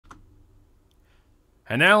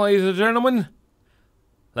And now, ladies and gentlemen,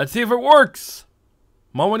 let's see if it works.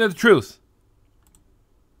 Moment of the truth.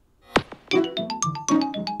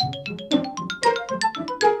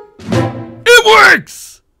 It works!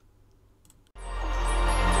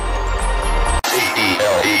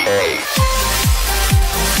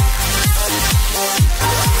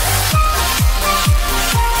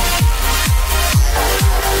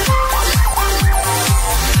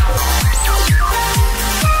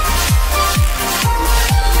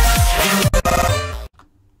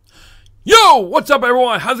 Yo, what's up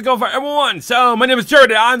everyone? How's it going for everyone? So, my name is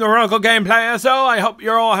Jared, I'm the TheRadicalGamePlaya, so I hope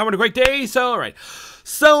you're all having a great day. So, alright.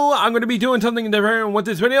 So, I'm going to be doing something different with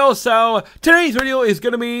this video. So, today's video is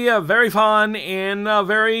going to be very fun and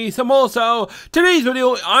very simple. So, today's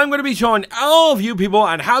video, I'm going to be showing all of you people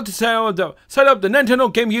on how to set up the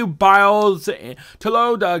Nintendo GameCube BIOS to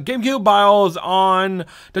load GameCube BIOS on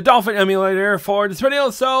the Dolphin Emulator for this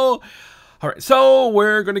video. So, alright, so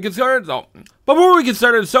we're going to get started. So, before we get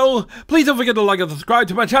started, so please don't forget to like and subscribe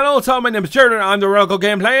to my channel. So, my name is Jared, I'm the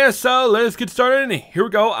TheRadicalGamePlaya. So, let's get started. Here we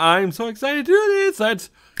go. I'm so excited to do this.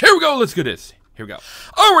 Here we go. Let's do this. Here we go.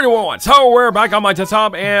 Alright, everyone. So, we're back on my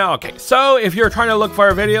desktop. And, okay, so if you're trying to look for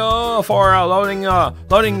a video for loading the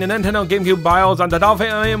Nintendo GameCube BIOS on the Dolphin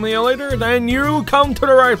Emulator, then you come to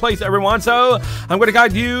the right place, everyone. So, I'm going to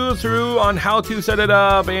guide you through on how to set it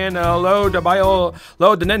up and load the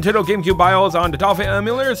Nintendo GameCube BIOS on the Dolphin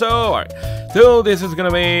Emulator. So, alright. So, this is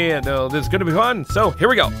gonna be fun. So, here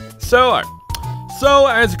we go. So, alright. So,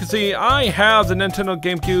 as you can see, I have the Nintendo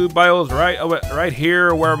GameCube BIOS right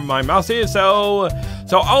here where my mouse is. So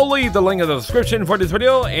I'll leave the link in the description for this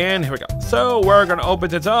video, and here we go. So, we're gonna open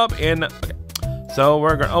this up, and okay. So,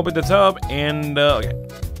 we're gonna open this up, and okay.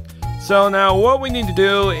 So now, what we need to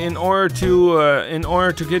do in order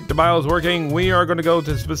to get the BIOS working, we are gonna go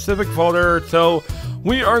to a specific folder. So,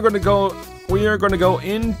 we are gonna go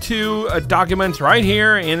into documents right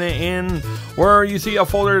here in where you see a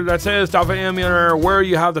folder that says Dolphin Emulator, where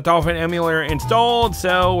you have the Dolphin Emulator installed.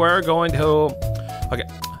 So we're going to, okay.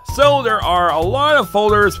 So there are a lot of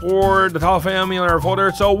folders for the Dolphin Emulator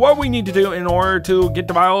folder. So what we need to do in order to get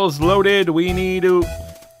the BIOS loaded, we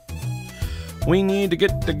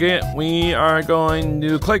are going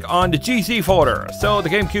to click on the GC folder. So the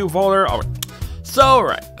GameCube folder. All right. So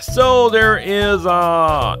right, so there's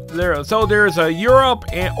a Europe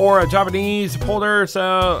or a Japanese folder.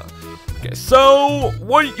 So okay, so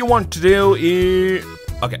what you want to do is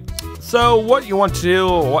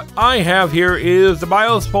what I have here is the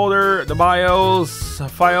BIOS folder, the BIOS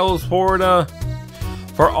files for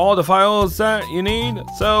all the files that you need.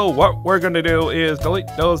 So what we're gonna do is delete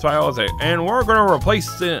those files and we're gonna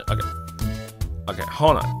replace it. Okay,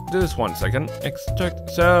 hold on. Just 1 second. Extract.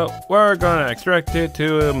 So we're gonna extract it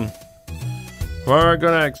to. Hold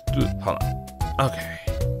on. Okay.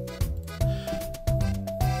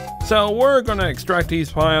 So we're gonna extract these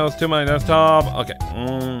files to my desktop. Okay.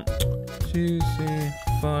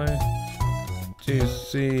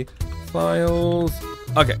 GC files.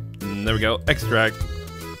 Okay. There we go. Extract.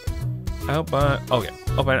 Output. Okay.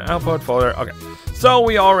 Open output folder. Okay. So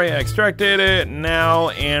we already extracted it now,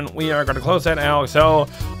 and we are going to close that out. So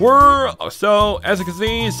as you can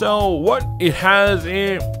see, so what it has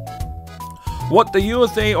in what the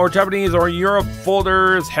USA or Japanese or Europe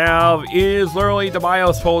folders have is literally the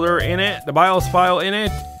BIOS folder in it, the BIOS file in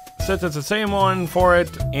it, since it's the same one for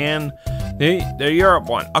it and the Europe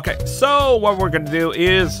one. Okay, so what we're going to do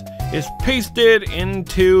is paste it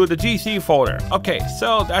into the GC folder. Okay,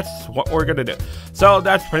 so that's what we're gonna do. So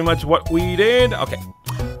that's pretty much what we did. Okay,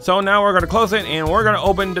 so now we're gonna close it and we're gonna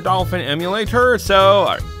open the Dolphin Emulator. So, all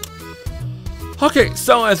right. Okay,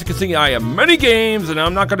 so as you can see, I have many games and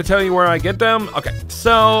I'm not gonna tell you where I get them. Okay,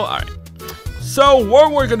 so, all right. So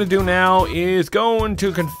what we're gonna do now is going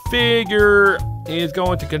to configure,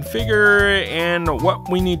 and what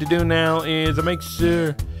we need to do now is to make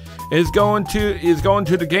sure is going to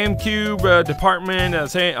the GameCube department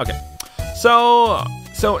saying, okay, so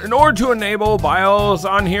in order to enable BIOS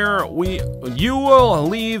on here, you will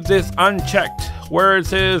leave this unchecked where it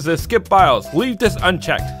says skip BIOS. Leave this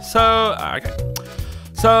unchecked. So okay,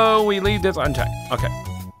 so we leave this unchecked. Okay,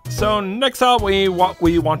 so next up, what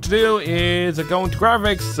we want to do is go into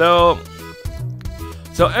graphics.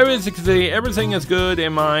 So everything is good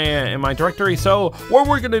in my directory. So what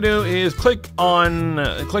we're gonna do is click on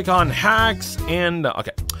hacks and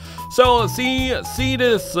okay. So see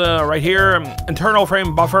this right here, internal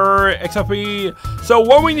frame buffer XFP. So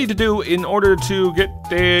what we need to do in order to get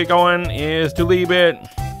it going is to leave it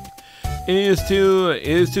leave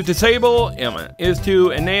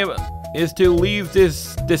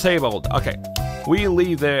this disabled. Okay. we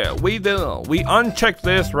leave there. We uncheck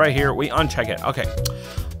this right here. We uncheck it. Okay.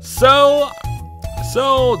 So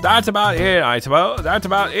that's about it, I suppose. That's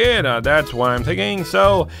about it. That's what I'm thinking.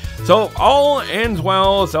 So all ends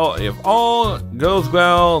well. So if all goes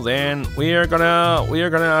well, then we are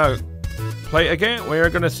gonna play again. We're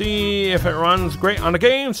gonna see if it runs great on the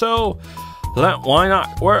game. So why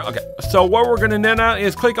not? Okay. So what we're gonna do now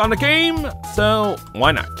is click on the game. So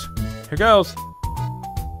why not? Here goes.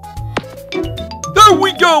 There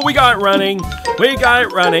we go. We got it running. We got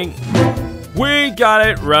it running. We got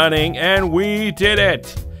it running, and we did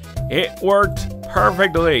it. It worked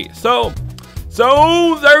perfectly. So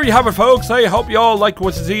there you have it, folks. I hope y'all liked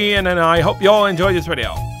what you see, and I hope y'all enjoyed this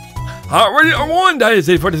video. Alright, everyone, that is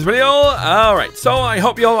it for this video. Alright, so I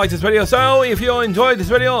hope you all liked this video. So if you all enjoyed this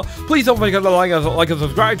video, please don't forget to like and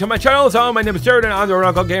subscribe to my channel. So my name is Jared, and I'm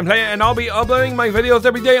TheRadicalGamePlaya, and I'll be uploading my videos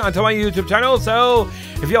every day onto my YouTube channel. So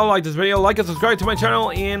if you all like this video, like and subscribe to my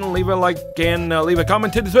channel, and leave a like and leave a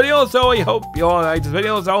comment to this video. So I hope you all like this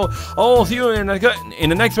video. So I'll see you in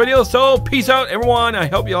the next video. So peace out, everyone. I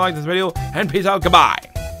hope you all like this video, and peace out. Goodbye.